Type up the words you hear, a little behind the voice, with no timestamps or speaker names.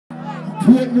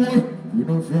Put more. We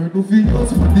don't fear no videos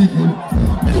for the hill.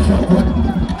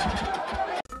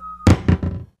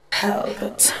 Pelpa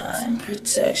time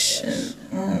protection.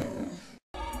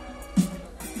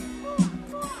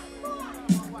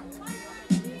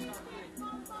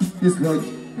 It's like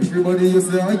everybody you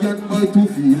say I can buy to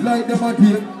feel like them at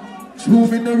here. Show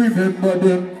me no remember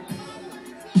them.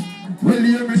 Well,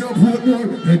 you me no put more.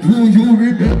 And do you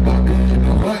remember me?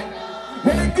 Right?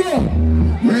 Where go?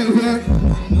 Well.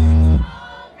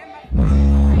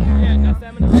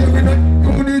 Hear me not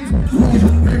doing it. Do you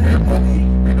remember me?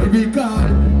 Me no recall.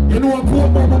 You know I poor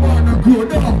mama man and grow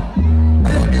down. I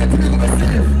don't need to make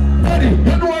myself. Daddy,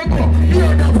 you know I go.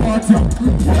 Hear that part.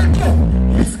 Where go?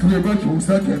 It's clear and use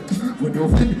again. When you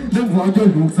win, them want you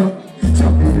lose up.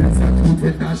 Champions and you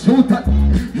when I shoot that.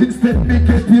 Instead, make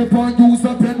a paper and use a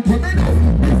pen. Come in up.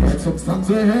 We write some songs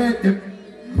we hate them.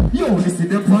 You only see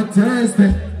them on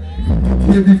Thursday.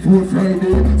 Here before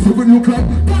Friday. So when you clap,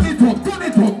 turn it up, turn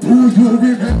it up. Do you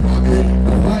remember me?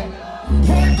 Alright.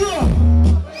 Hold up.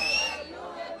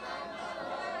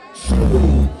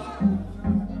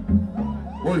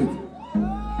 Hold it.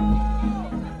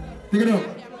 Take it up.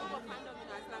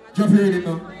 Drop your head in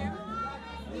now.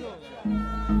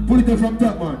 Pull it up from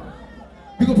top, man.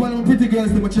 Pick up all them pretty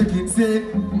girls that I check in. Say,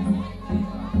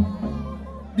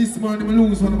 this morning I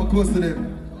lose one of my close to them.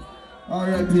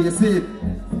 R.I.P. You see it?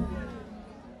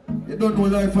 You don't know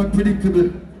life unpredictable.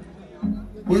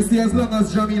 But you see, as long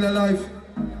as Jahmiel alive,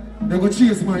 they go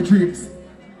chase my dreams.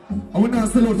 I will not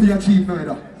sell out for your cheap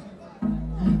neither.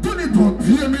 Turn it up,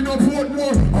 hear me no put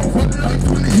more. I want life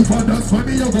to live and that's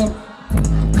funny you go.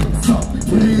 Stop,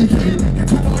 yeah,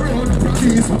 tomorrow the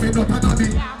promise for me not another.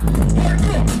 Wake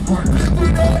up, and live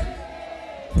with it.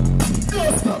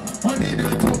 Don't stop, I need it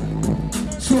to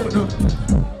show them.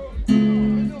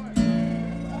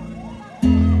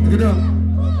 Look at that.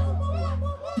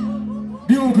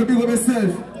 Be open, big up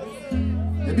yourself.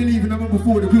 They believe in them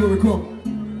before the glory come.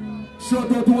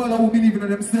 Shout out to all who believe in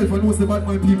themselves and know the bad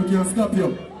mind people can't stop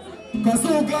you. Cause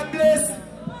oh God bless.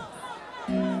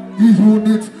 The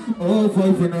unit of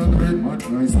 500 man,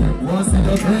 nice them was in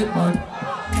the great man.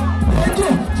 Right go,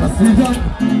 just see that.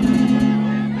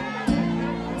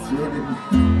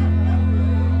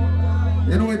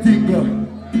 You know what I think, God?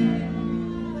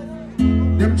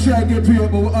 Them try to get to you,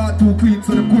 but we are too clean,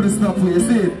 so them couldn't stop for you,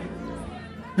 see it?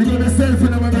 They got themselves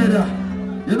in them, brother.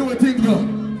 You know what I think, God?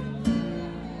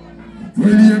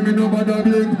 Well, hear me no bother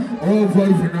blink. Oh,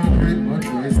 500 man,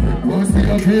 nice them was in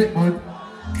the great man.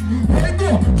 Hey go,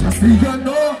 just see you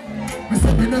know. Me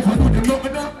say me never do them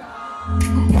nothing now.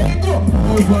 Hey go,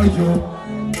 over you.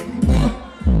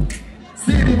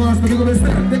 See the master, they gonna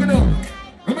stand, take it up.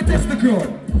 Let me test the crowd.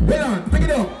 Hold on, take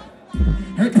it up.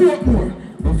 Hey, put up more.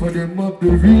 But for them up the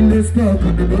realest talk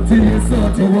and the dirtiest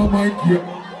sort of a mind here.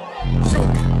 Show.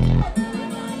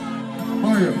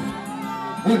 Mario,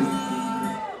 hold it.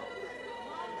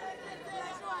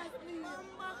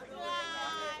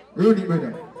 Running,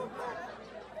 brother.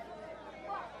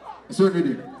 So we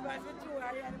did.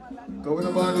 Because we're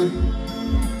not born with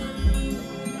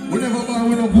we never born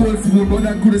with no gold spoon, but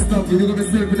that couldn't stop you. You're going to be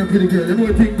safe with a pretty girl. You know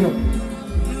what I think of?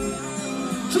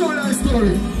 True life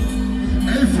story.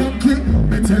 Hey, funky,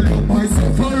 me tell you my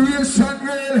separation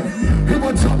real. Hey,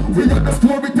 watch out, we got the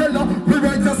storyteller. We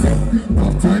write a song.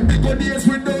 One time, big good days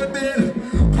with no nail.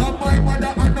 And my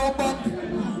mother and no back.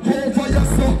 Over your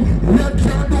son, what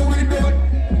can do without?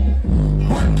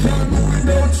 What can do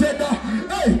without cheddar?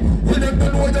 Hey, we them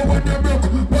don't know you when you're broke,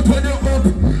 but when you're up,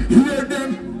 hear them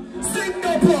sing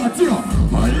the part, yeah.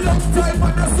 A long time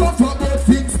and I suffer about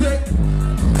things that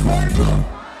wake up.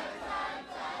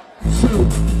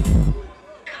 Shoot.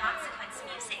 Consequence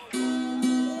music.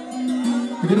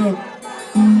 Pick it up.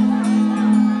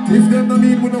 If them don't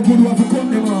mean we no good, we have to cut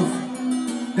them off.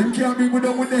 Them can't mean we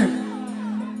done with them.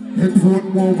 Headphone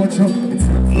more watch out. It's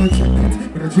not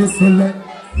fortunate, but I just so like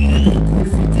I don't go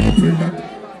for people that.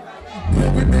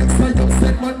 But next time you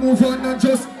set man move on and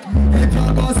just hey,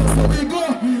 can't pass us so we go.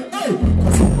 Hey,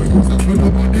 cause some we use it for the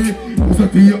money. Use it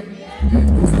for you.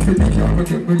 Use it for the camera,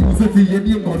 get me. Use it for your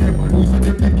name, got them and use it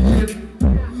for the gate.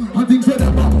 And things for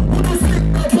them, who do sing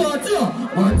the part, yeah?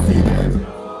 One see them.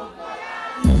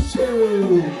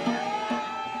 Show.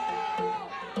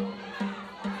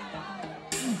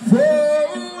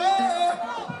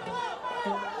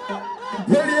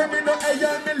 Well, you me no I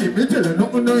am me limit, tell you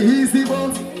nothing no easy,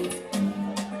 but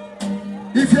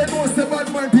if you know the bad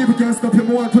man, people can stop him.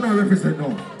 Want to not represent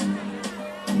now.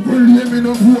 Well, you me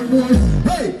no vote more.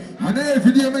 Hey, and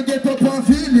every day me get up and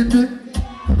feeling me.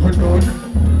 Hold on.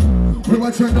 We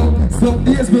watch you now. Some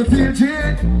days we feel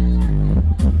change.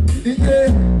 Yeah, hey,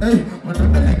 and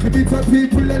I'm a little bit of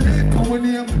people that live our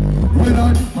name. Well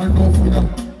on, and no for that.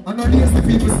 And all these the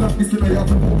people stop this, you know you have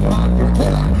to move on.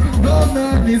 Hold on. No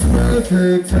man is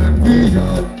perfect, and we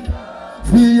all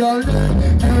know,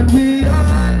 and we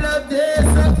all have this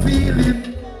a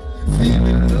feeling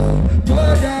love,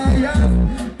 but I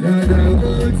am that I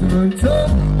hold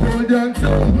on to,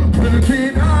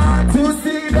 working hard to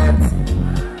see that.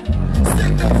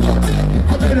 Stick the foot in, I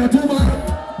better do my.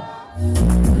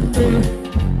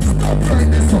 Stop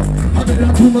writing this up, I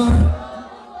better do my.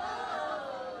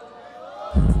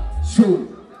 Show.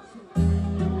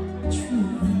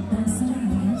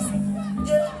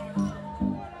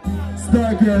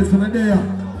 Star girls from the day.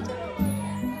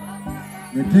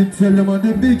 I did tell them at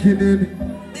the beginning.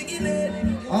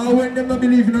 When them not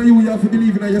believing in you, you have to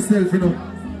believe in yourself, you know.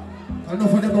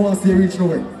 Enough of them don't want to see you reach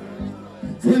nowhere.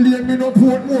 Well, they me no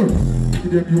port more.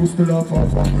 Them used to laugh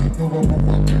off. No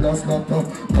one me last laptop.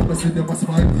 I'ma see them a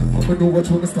smile. I'ma know what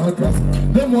you wanna start class.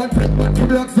 Them want take man to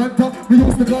Black Santa. We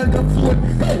used to call them phone.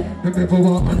 Hey, them never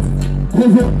want answer. Go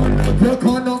home and look your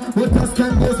corner. But as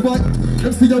time goes by,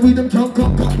 them see you with them can't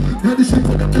conquer. Now the shit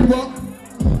for them to walk.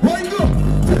 Why go?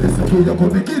 Tell us how you're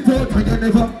gonna make it out and you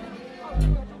never.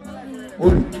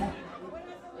 Hold it.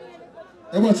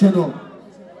 Hey, watch you now.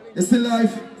 You see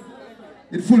life?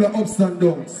 It's full of ups and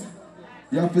downs.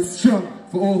 You have to be strong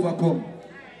for overcome.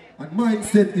 And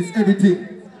mindset is everything.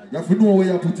 You have to know where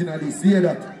you're putting at this. Hear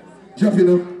that? Drop it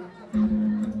up.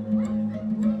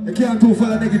 You can't do for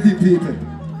the negative people.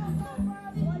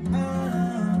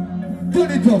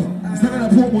 Turn it up. It's not going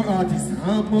to put more artists.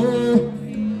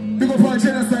 Big up all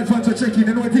genocide fans for checking.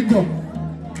 You know what I think of?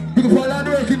 Big up all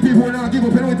hard-working people who now give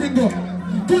up. You know what I think of?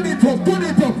 Turn it up, turn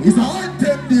it up. It's a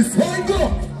anthem this. Why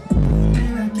go?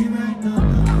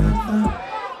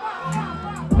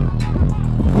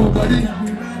 Nobody.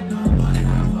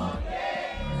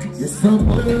 Yes, I'm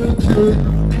okay.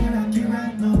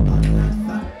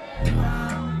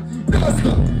 That's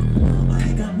not.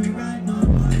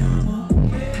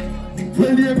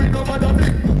 Well, you me no matter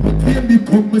big, but pain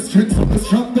become my strength from the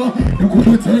stronger. You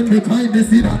couldn't tell me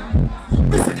kindness in that.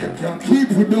 Listen, you can't keep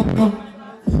with up now.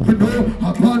 You know, I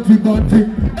can't be bad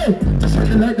thing. Hey, just shine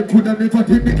the light, the could have never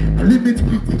take me. A limit,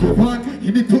 we go on,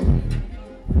 you need to.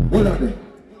 What are they?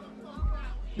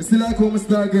 You still like how my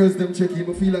star girls them checking.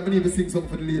 I feel like I need to sing something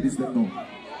for the ladies them now.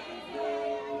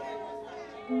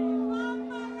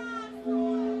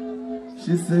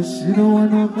 She says she don't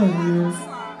want nobody else.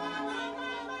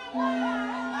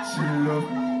 She love.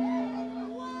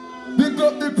 Big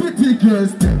up the pretty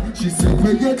girls them. She said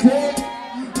when you talk,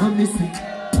 I miss it.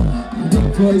 Your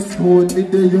voice hold me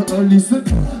there, you all listen.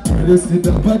 When you see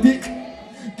the body,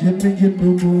 give me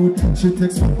mood. She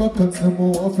takes me back and some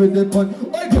more off with the bun.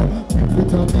 I go.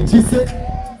 Put on me, she said,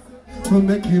 we'll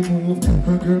make you move.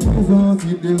 Her girl move on,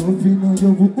 keep the love in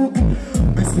your woo.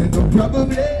 I said, no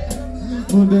probably,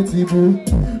 oh Betty boo.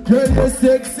 Girl, you're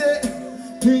sexy,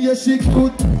 yeah, she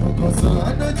good. Cause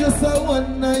I know just a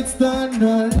one night stand,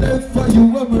 I left for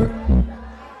you, ever.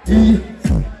 Hey,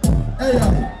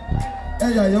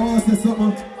 you want to say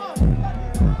something?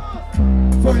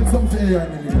 Find something here in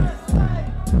the middle.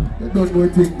 You don't know a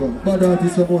thing, but bad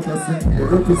artists are about to sing, you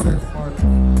represent, man.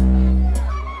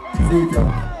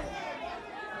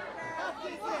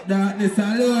 Darkness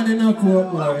alone in a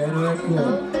court, boy, you know it's cool.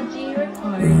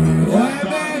 Why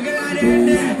burglar in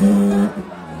there?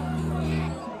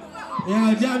 Yo,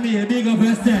 Jahmiel, big up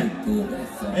yourself.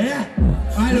 Yeah?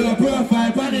 I do a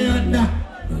profile for the under.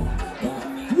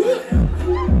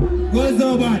 Go so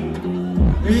bad.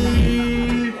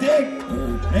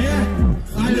 Yeah?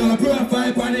 I do a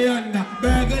profile for the under.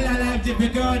 Burglar like Jiffy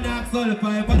Girl, knock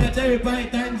sulfide for the cherry pie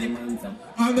tangy.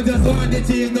 I'm just want the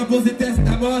cheese, no pussy test,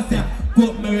 the boss, yeah.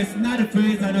 Put my wrist in the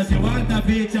freezer, I know she want a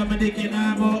feature, I'm dick in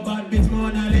her mouth, bad bitch,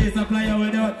 Mona Lisa, fly her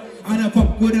without, and I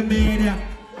fuck with the media.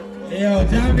 Yo,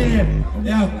 Jahmiel,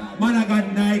 yo, man I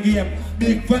got night game.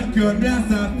 Big fat crowd,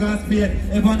 blast off gas paid.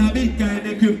 If I'm a big kind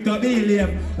of crypto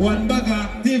billion. One bag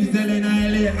of tips selling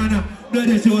island, and a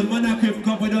bloody shows, man a crip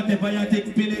cup without if I take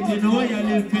spillage, you know you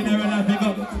live funeral and pick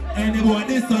up. Anyone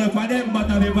this story for them,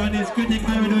 but I've been this critic,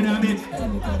 I will do that bitch.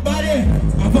 Buddy,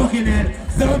 I'm fucking head.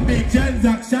 Some big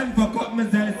transaction for cut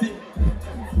myself.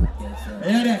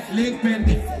 Yeah, that link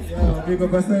pending. Yo, big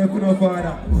up yourself, put no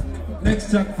father. Next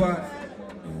track for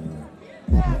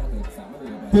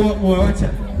Portmore, watch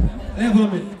it. Level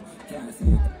me.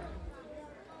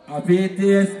 A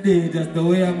PTSD, just the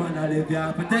way a man a live. You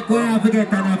have to take away and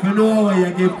forget and have to know what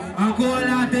you give. And go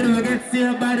out and we get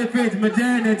saved by the fridge. My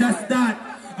journey just start.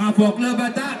 And fuck love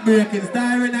attack breaking,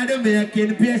 starring at the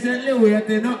making. Patiently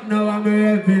waiting up now, I'm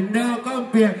raving. Don't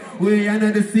compare, we are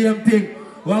not the same thing.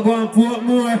 We're going to put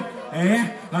more.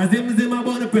 Eh? As him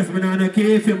about the press, man, I don't care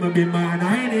if him be man.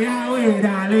 Anyhow, way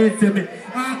down, listen me.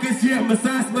 Orchestrate my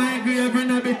sauce, my grave,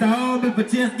 and a bit of humble for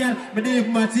chase, girl. But if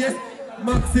my chase,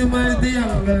 maximize the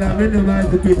angle and minimize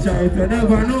the picture. If you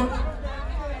never know,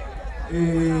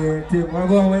 Tim, we're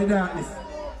going with darkness.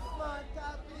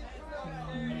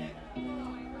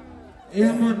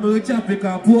 Yeah, man, my chop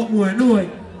because put more noise.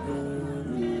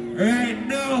 Right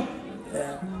now,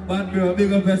 but bro,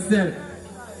 big up yourself.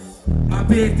 I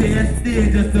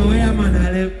PTSD just the way a man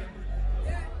I live.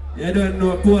 You don't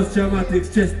know post-traumatic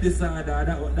stress disorder,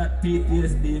 that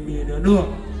PTSD mean, you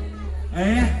know.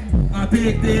 Eh? I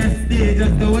PTSD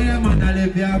just the way a man I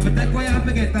live. You have to take what you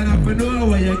forget and have to know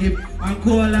what you give. And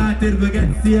cold-hearted we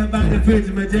get saved by the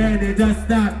fridge, my journey just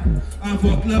start. And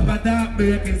fuck love at that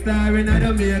breaking, starring at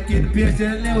the making.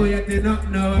 Patiently waiting up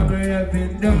now, I'm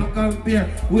raving. Don't compare,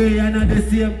 we are not the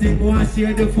same thing. Want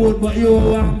share the food, but you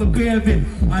want me craving.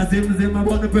 As him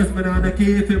about the press, man, and I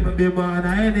keep him a be man.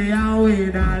 Anyhow,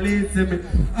 we don't listen me.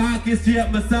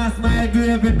 Orchestrate my sauce, my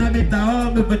graving. A bit of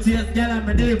humble for chase, girl, I'm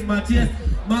a deep, my chase.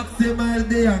 Maximize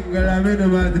the angle, and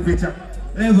minimize the picture.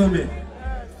 Level me.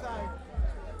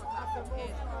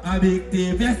 A big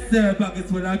tape, yes sir, pockets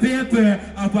full of paper.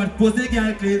 A fat pussy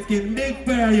girl, clean skin, big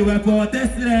fur. You a for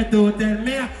Tesla to tell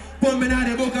me. Put me in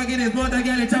the book again, it's not a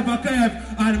girl, chop a curve.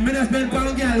 And me not spend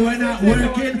pound girl when not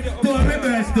working. To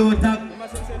reverse, to top.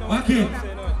 Okay.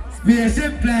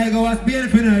 Spaceship fly, go a spin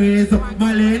for no reason.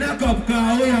 Malina cup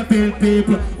car, we a pale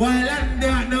people. While I'm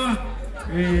there now.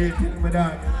 Hey, my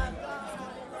dog.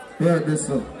 Right, this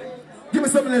one. Give me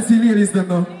something let's see ladies them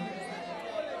now.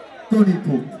 Tony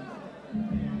Pope.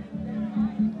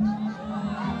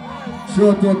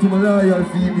 Shout out to my loyal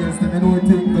females, them you know what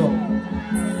thing though.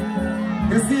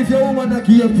 You see if your woman not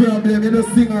give you a problem, you just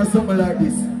sing her something like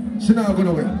this. She not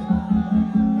gonna win.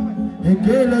 A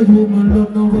girl like woman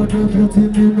love no what you get in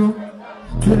me now.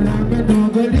 Tell her me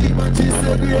don't go leave and she's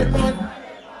a great man.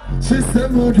 She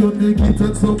said more don't make it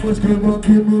and so much girl won't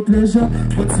give me pleasure.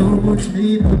 But so much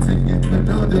me nothing in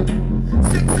another.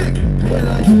 Sick, girl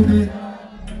like you me.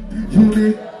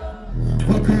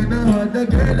 What kind of hard the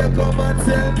girl that come and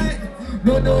tell me?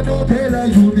 No, girl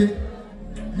like you me.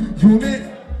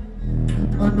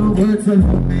 And no words will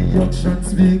from me, actions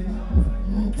speak.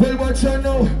 Well, what you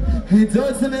know, it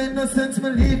doesn't make no sense me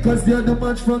leave, cause you're the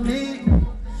match for me.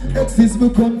 Exes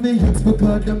become me, ex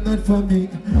because them not for me.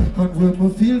 And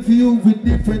when I feel for you with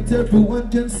different, everyone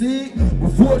can see.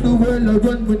 Before the world I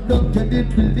run with them, can they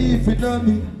believe in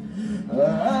me?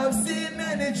 I've seen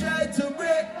many try to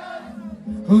break,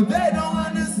 oh, they don't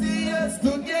want to see us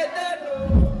together.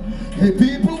 Hey,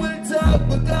 people will talk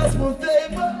because we're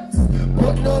famous,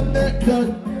 but not make that.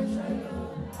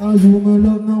 And you my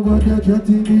love now what they're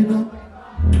getting in now.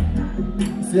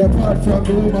 See apart from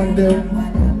the woman them.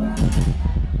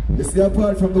 You see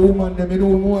apart from the woman them, you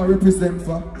know what I represent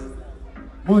for.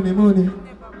 Money.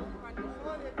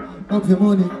 Up your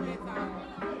money.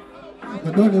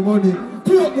 And on the money.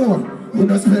 Put more. We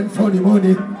don't spend funny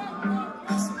money.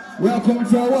 We are come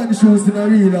for one shows in a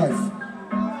real life.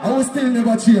 I will still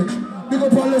never change. Big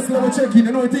up all let's never check in,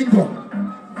 you know what I think of?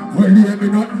 Well, hear me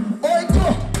not. Oh, go!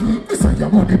 We say your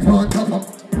money on top of.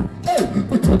 Hey,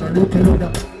 we turn a look at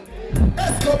that.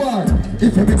 Escobar,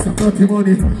 if you make some dirty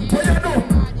money, what you know?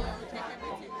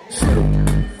 Sure.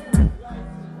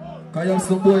 Cause you have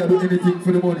some boy who do anything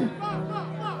for the money.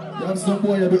 You have some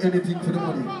boy who do anything for the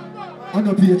money. I'm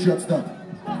not patriots that.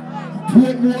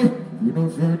 Put more. We don't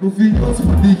fear no fingers for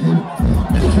the hill.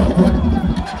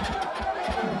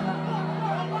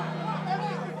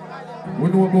 We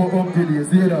know about hungry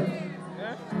days, hear that?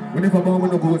 We never born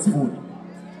with no goat's food.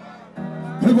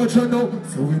 Hey, what you know?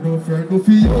 So we don't fear no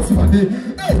fingers for the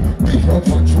hey, pick up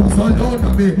and choose alone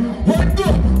on me. One go,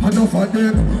 enough of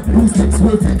them. Lose things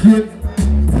will be clean.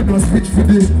 We don't switch for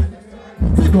this.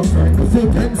 We don't fear no for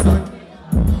them, son.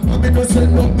 I mean, no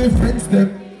send up my friends,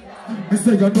 them. Me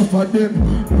say enough of them,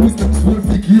 who's them full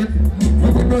figure. We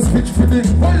will not switch for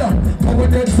this. Hold on, come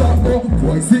on, let's talk now.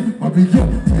 Boy, see, I be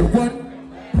young, you one.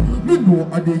 Me know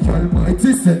I the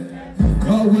Almighty said.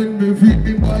 Cause when me read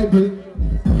the Bible,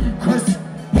 cause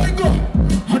my God,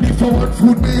 and if I want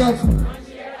food me have,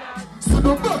 so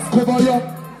the box cover you.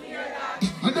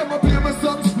 And then I play my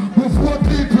songs with 4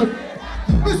 people.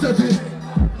 Me say this,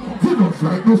 we don't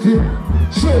fight no fear.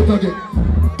 Show it again.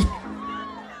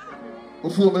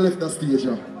 Before I left the stage,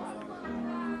 yeah.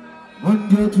 One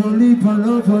get one leap,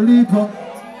 love a leaper.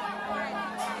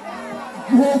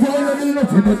 Oh, boy, I'm in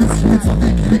up in the streets and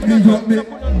they kick me up me.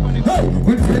 Hey,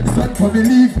 when friends and family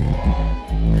leave,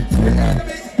 the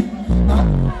enemy,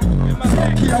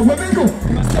 Fuck here, where we go?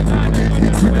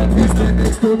 It's when I miss the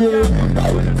next to me.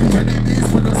 The enemies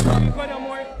will not stop.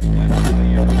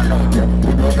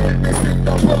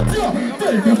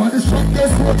 Tell them I'm the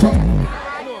strongest water.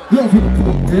 Love you.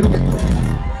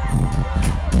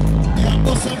 Yeah,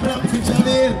 what's up, rap for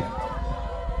Jahmiel?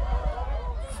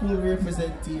 Full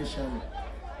representation.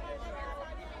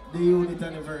 The unit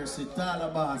anniversary,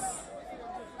 Talabas.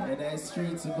 And the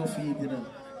streets will go feed, you know.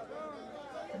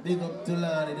 Big up to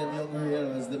Lani, them young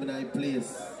heroes, them in our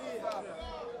place.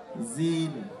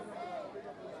 Zine.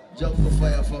 Jungle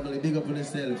Fire family, big up on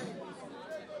yourself.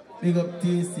 Big up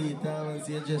TC, Thomas,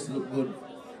 you just look good.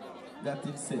 That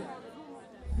him say.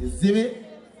 You see me?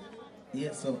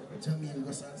 Yes, so Jahmiel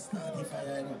goes and start the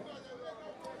fire, you know.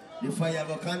 The fire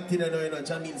will continue now, you know.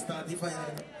 Jahmiel start the fire,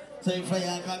 you know. So the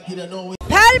fire continue now.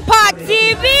 Pelpa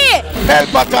TV!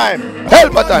 Pelpa time!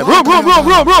 Pelpa time! Room!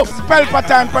 Pelpa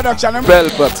time production.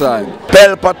 Pelpa time.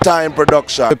 Pelpa time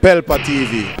production. Pelpa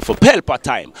TV. For Pelpa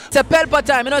time. It's a Pelpa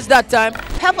time, you know it's that time.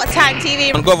 Pelpa Time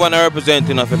TV. I'm governor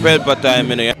representing of a Pelpa time,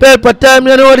 you know. Pelpa time,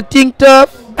 you know what the thing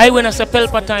tough? I when I say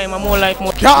Pelpa time, I'm more like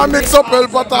more. Can't mix up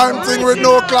Pelpa time thing with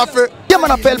no coffee. Yeah,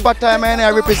 man, a Pelpa time, and I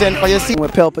represent for you. See,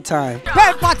 with Pelpa time.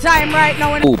 Pelpa time right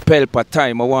now. Oh, Pelpa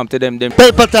time, I want to them.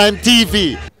 Pelpa time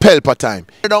TV. Pelpa time.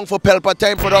 Down for Pelpa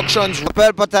time productions.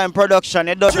 Pelpa time production.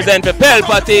 It does Represent for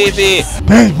Pelpa TV.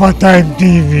 Pelpa time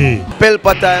TV.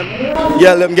 Pelpa time.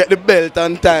 Yeah, let them get the belt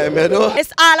on time, you know.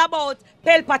 It's all about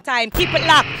Pelpa time. Keep it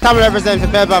locked. Come represent for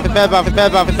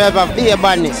Pelpa, be a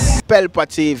badness. Pelpa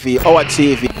TV, our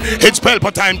TV. It's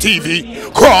Pelpa time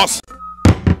TV. Cross.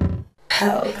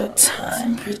 Pelpa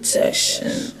time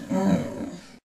protection.